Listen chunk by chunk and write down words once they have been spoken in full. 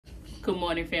Good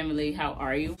morning, family. How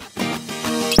are you?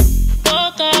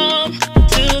 Welcome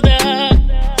to the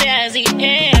Jazzy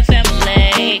Air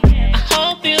family. I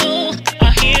hope you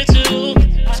are here to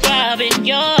subscribe and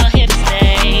you're here to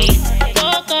stay.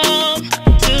 Welcome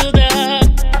to the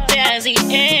Jazzy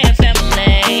Air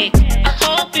family. I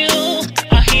hope you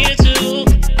are here to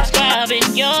subscribe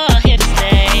and you're here to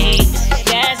stay.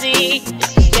 Jazzy,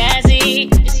 Jazzy,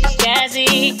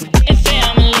 Jazzy and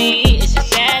family. It's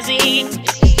Jazzy,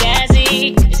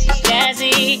 Jazzy,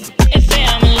 Jazzy and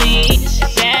family. It's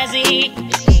Jazzy,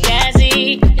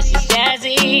 Jazzy,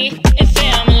 Jazzy and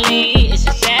family. It's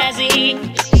Jazzy,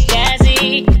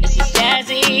 Jazzy,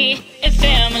 Jazzy and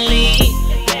family.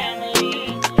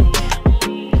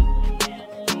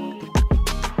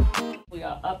 We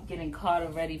are up getting Carter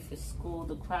ready for school.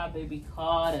 The crybaby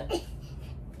Carter.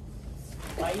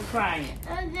 Why are you crying?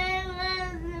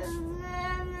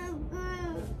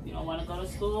 You don't want to go to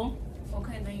school?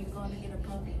 Okay, then you're going to get a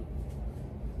puppy.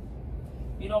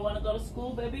 You don't want to go to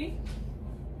school, baby?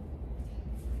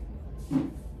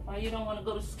 Why you don't want to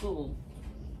go to school?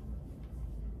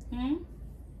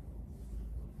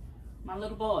 My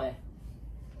little boy.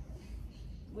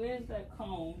 Where's that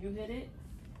comb? You hit it?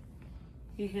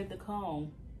 He hit the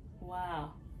comb.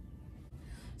 Wow.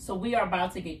 So we are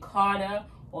about to get Carter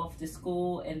off to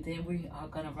school, and then we are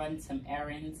going to run some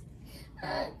errands.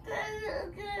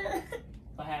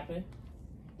 What happened?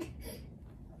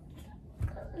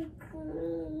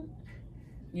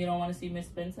 You don't want to see Miss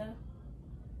Spencer?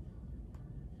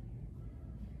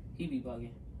 He be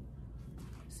bugging.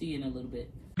 See you in a little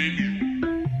bit.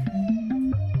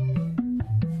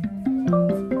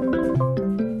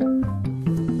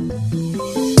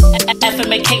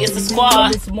 FMAK is the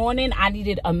squad. This morning I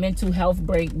needed a mental health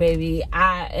break, baby.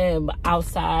 I am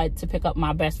outside to pick up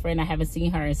my best friend. I haven't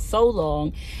seen her in so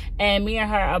long, and me and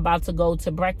her are about to go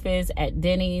to breakfast at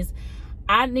Denny's.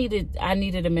 I needed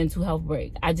a mental health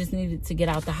break. I just needed to get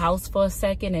out the house for a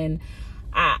second, and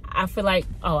I feel like,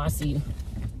 oh, I see you.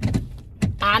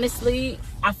 Honestly,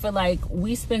 I feel like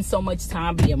we spend so much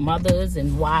time being mothers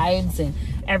and wives and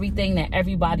everything that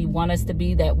everybody wants us to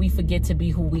be, that we forget to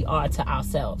be who we are to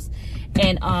ourselves.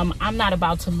 And I'm not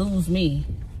about to lose me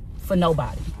for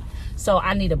nobody. So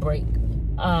I need a break.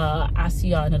 I'll see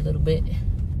y'all in a little bit.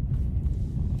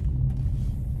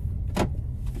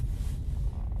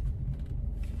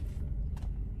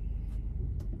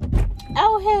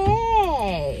 Oh,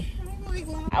 hey.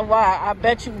 Wow, I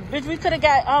bet you, bitch, we could have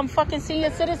got fucking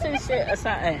senior citizenship or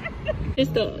something.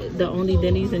 It's the only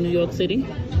Denny's in New York City.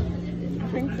 I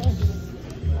think so.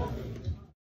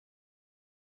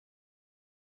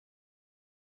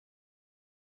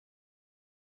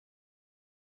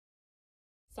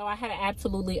 So I had an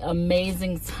absolutely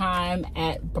amazing time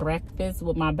at breakfast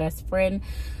with my best friend.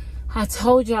 I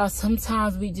told y'all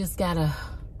sometimes we just gotta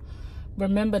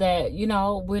remember that, you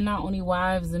know, we're not only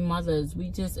wives and mothers.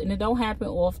 And it don't happen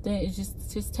often. It's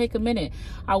just take a minute.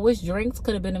 I wish drinks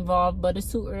could have been involved, but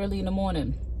it's too early in the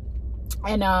morning.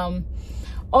 And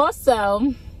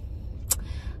also,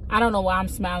 I don't know why I'm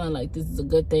smiling like this is a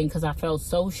good thing, because I felt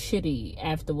so shitty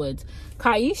afterwards.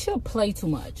 Kyesha play too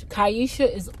much. Kyesha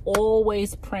is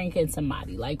always pranking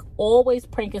somebody. Like, always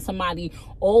pranking somebody.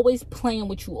 Always playing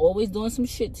with you. Always doing some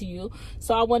shit to you.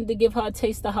 So I wanted to give her a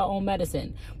taste of her own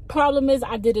medicine. Problem is,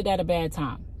 I did it at a bad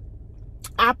time.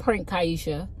 I pranked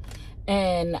Kyesha,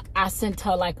 and I sent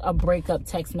her like a breakup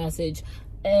text message.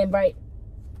 And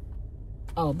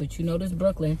oh, but you know this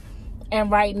Brooklyn. And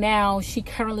right now, she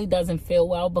currently doesn't feel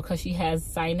well because she has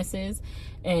sinuses,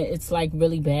 and it's like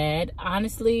really bad.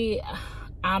 Honestly,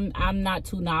 I'm not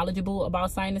too knowledgeable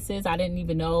about sinuses. I didn't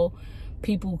even know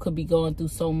people could be going through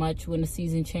so much when the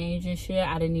season changed and shit.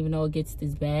 I didn't even know it gets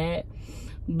this bad.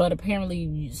 But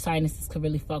apparently, sinuses could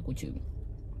really fuck with you.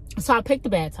 So I picked a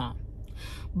bad time.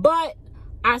 But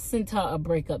I sent her a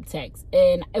breakup text,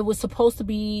 and it was supposed to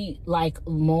be like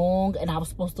long, and I was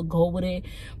supposed to go with it,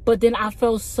 but then I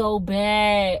felt so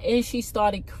bad, and she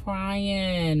started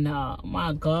crying. Oh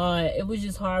my God, it was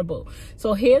just horrible.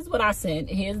 So here's what I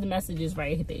sent. Here's the messages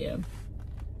right there.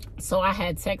 So I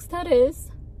had texted her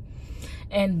this,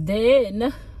 and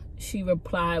then she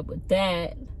replied with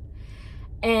that,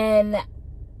 and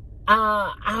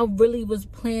I really was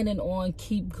planning on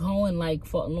keep going like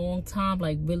for a long time,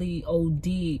 like really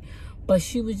OD, but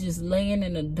she was just laying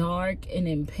in the dark and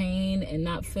in pain and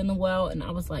not feeling well, and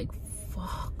I was like,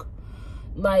 fuck,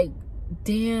 like,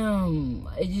 damn,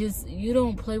 it just, you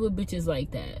don't play with bitches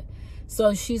like that.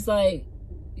 So she's like,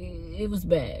 it was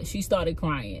bad. She started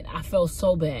crying. I felt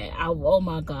so bad. Oh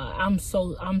my God, I'm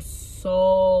so sorry. I'm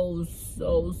sorry.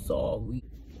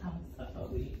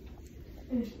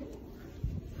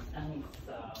 I'm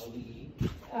sorry.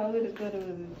 I would have thought it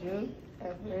was a joke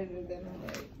at first, and then I'm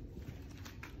like,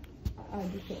 I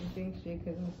just couldn't think straight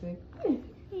because I'm sick.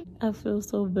 I feel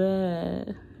so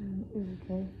bad. It's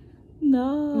okay.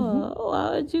 No, why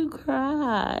would you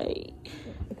cry?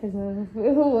 Because I don't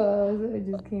feel well, so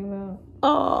it just came out.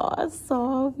 Oh, I'm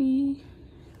sorry.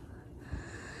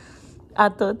 I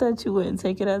thought that you wouldn't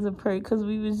take it as a prank because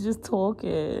we was just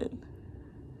talking.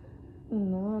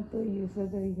 No, I thought you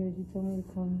said that because you told me to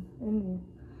come in here.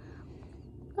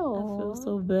 Oh, I feel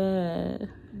so bad.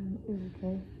 It's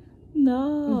okay.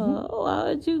 No, why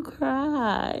would you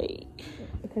cry?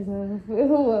 Because I don't feel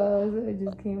well, so it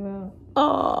just came out.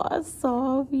 Oh, I'm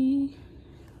sorry.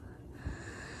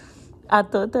 I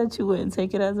thought that you wouldn't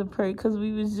take it as a prank because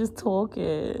we was just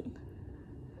talking.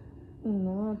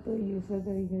 No, I thought you said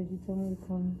that because you told me to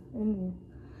come in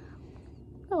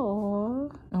here.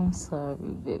 Oh, I'm sorry,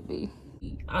 baby.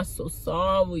 I'm so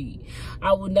sorry.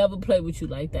 I will never play with you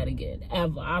like that again,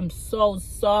 ever. I'm so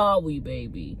sorry,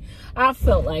 baby. I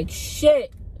felt like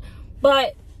shit.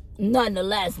 But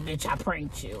nonetheless, bitch, I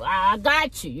pranked you. I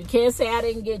got you. You can't say I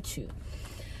didn't get you.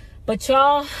 But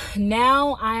y'all,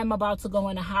 now I am about to go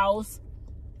in the house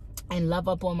and love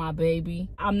up on my baby.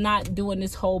 I'm not doing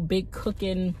this whole big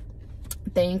cooking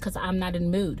thing because I'm not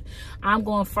in the mood. I'm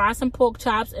going to fry some pork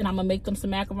chops and I'm gonna make them some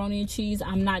macaroni and cheese.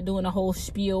 I'm not doing a whole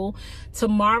spiel.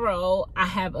 Tomorrow I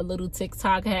have a little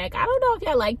TikTok hack. I don't know if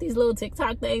y'all like these little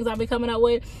TikTok things I'll be coming up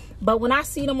with, but when I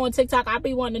see them on TikTok, I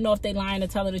be wanting to know if they lying or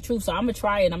telling the truth. So I'm gonna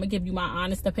try it. I'm gonna give you my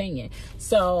honest opinion.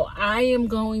 So I am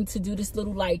going to do this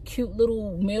little like cute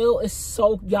little meal. It's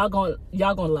so y'all gonna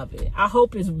love it. I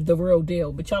hope it's the real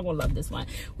deal, but y'all gonna love this one.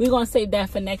 We're gonna save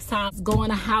that for next time. Let's go in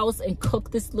the house and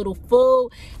cook this little food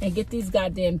and get these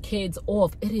goddamn kids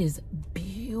off. It is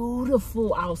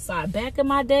beautiful outside. Back in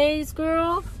my days,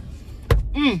 girl,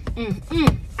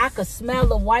 I could smell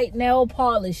the white nail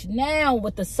polish now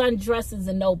with the sundresses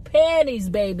and no panties,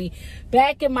 baby.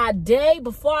 Back in my day,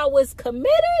 before I was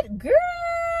committed, girl,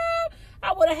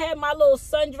 I would have had my little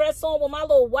sundress on with my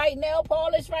little white nail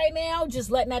polish right now, just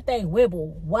letting that thing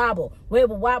wibble, wobble,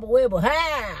 wibble, wobble, wibble.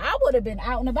 Ha! I would have been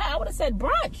out and about. I would have said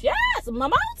brunch. Yes,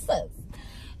 mimosas.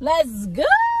 Let's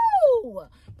go.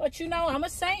 But you know, I'm a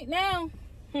saint now.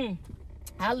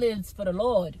 I live for the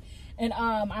Lord. And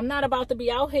I'm not about to be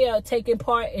out here taking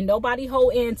part in nobody hoe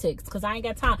antics because I ain't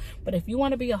got time. But if you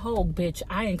want to be a hoe, bitch,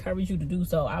 I encourage you to do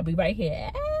so. I'll be right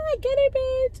here. Get it,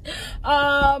 bitch.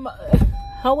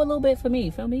 Hoe a little bit for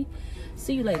me. Feel me?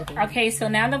 See you later. Okay, so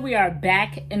now that we are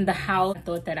back in the house, I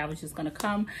thought that I was just gonna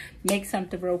come make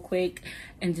something real quick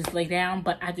and just lay down,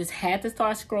 but I just had to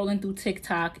start scrolling through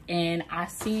TikTok and I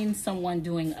seen someone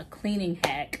doing a cleaning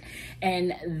hack,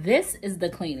 and this is the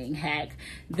cleaning hack.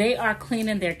 They are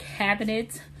cleaning their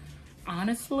cabinets.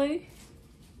 Honestly,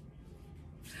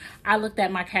 I looked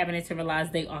at my cabinets and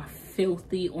realized they are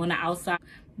filthy on the outside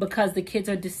because the kids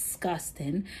are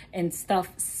disgusting and stuff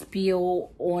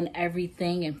spill on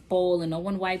everything and fall and no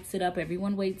one wipes it up.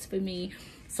 Everyone waits for me.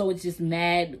 So it's just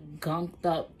mad, gunked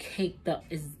up, caked up.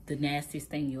 Is the nastiest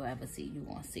thing you'll ever see. You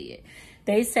won't see it.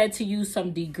 They said to use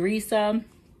some degreaser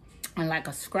and like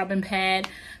a scrubbing pad.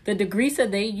 The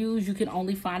degreaser they use, you can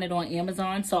only find it on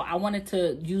Amazon. So I wanted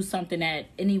to use something that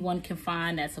anyone can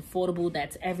find, that's affordable,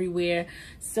 that's everywhere.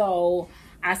 So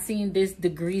I seen this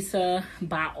degreaser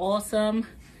by Awesome.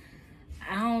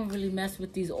 I don't really mess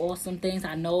with these Awesome things.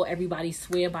 I know everybody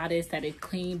swear by this, that it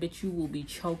clean, but you will be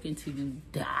choking till you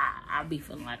die. I'll be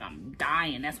feeling like I'm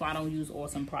dying. That's why I don't use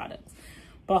Awesome products.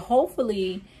 But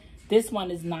hopefully this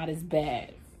one is not as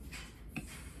bad.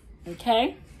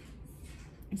 Okay?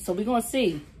 So we're gonna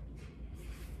see.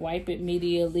 Wipe it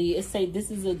immediately. It say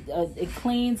this is it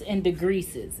cleans and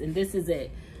degreases, and this is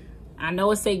it. I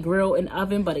know it say grill and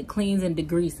oven, but it cleans and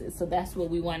degreases. So that's what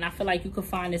we want. And I feel like you could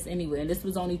find this anywhere. And this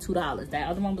was only $2. That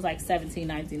other one was like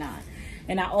 $17.99.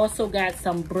 And I also got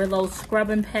some Brillo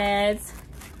scrubbing pads.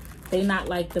 They not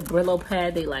like the Brillo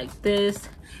pad. They like this.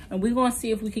 And we're going to see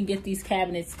if we can get these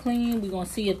cabinets clean. We're going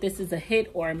to see if this is a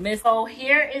hit or a miss. So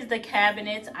here is the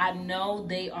cabinets. I know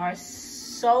they are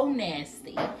so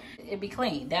nasty. It be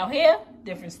clean. Down here,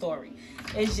 different story.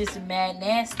 It's just mad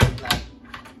nasty. Like,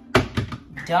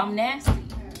 dumb nasty,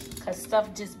 because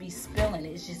stuff just be spilling.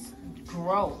 It's just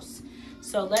gross.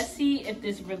 So let's see if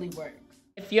this really works.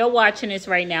 If you're watching this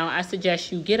right now, I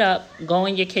suggest you get up, go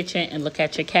in your kitchen and look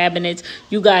at your cabinets.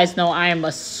 You guys know I am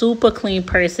a super clean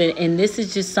person, and this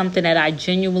is just something that I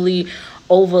genuinely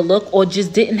overlook or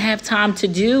just didn't have time to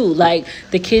do. Like,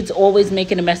 the kids always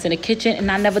making a mess in the kitchen, and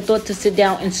I never thought to sit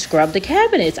down and scrub the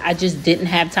cabinets. I just didn't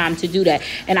have time to do that,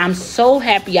 and I'm so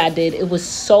happy I did. It was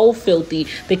so filthy.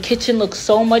 The kitchen looks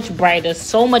so much brighter,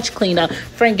 so much cleaner.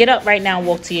 Friend, get up right now and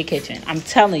walk to your kitchen. I'm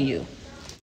telling you.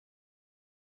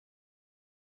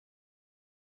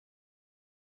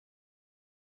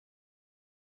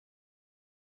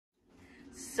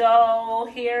 So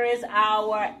here is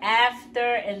our after,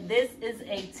 and this is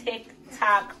a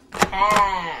TikTok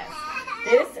pass.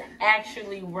 This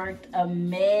actually worked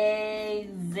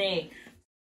amazing.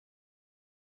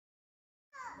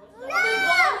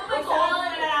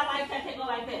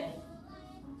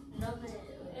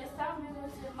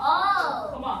 Oh,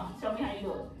 come on, show me how you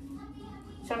do it.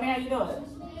 Show me how you do it.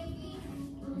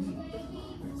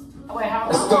 Oh, wait, how?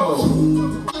 Let's go.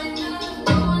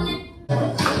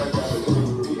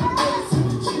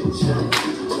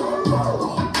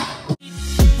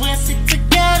 We'll stick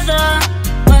together,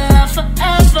 we'll love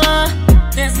forever.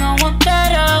 There's no one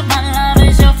better, my love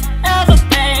is your forever,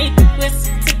 babe. We'll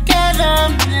stick together,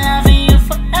 loving you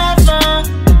forever.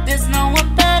 There's no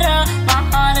one better, my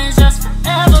heart is yours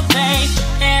forever, babe.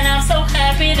 And I'm so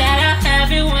happy that I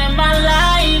have you in my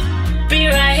life. Be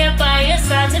right here by your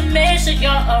side to make sure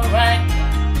you're alright.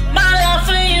 My love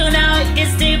for you now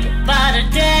is deep.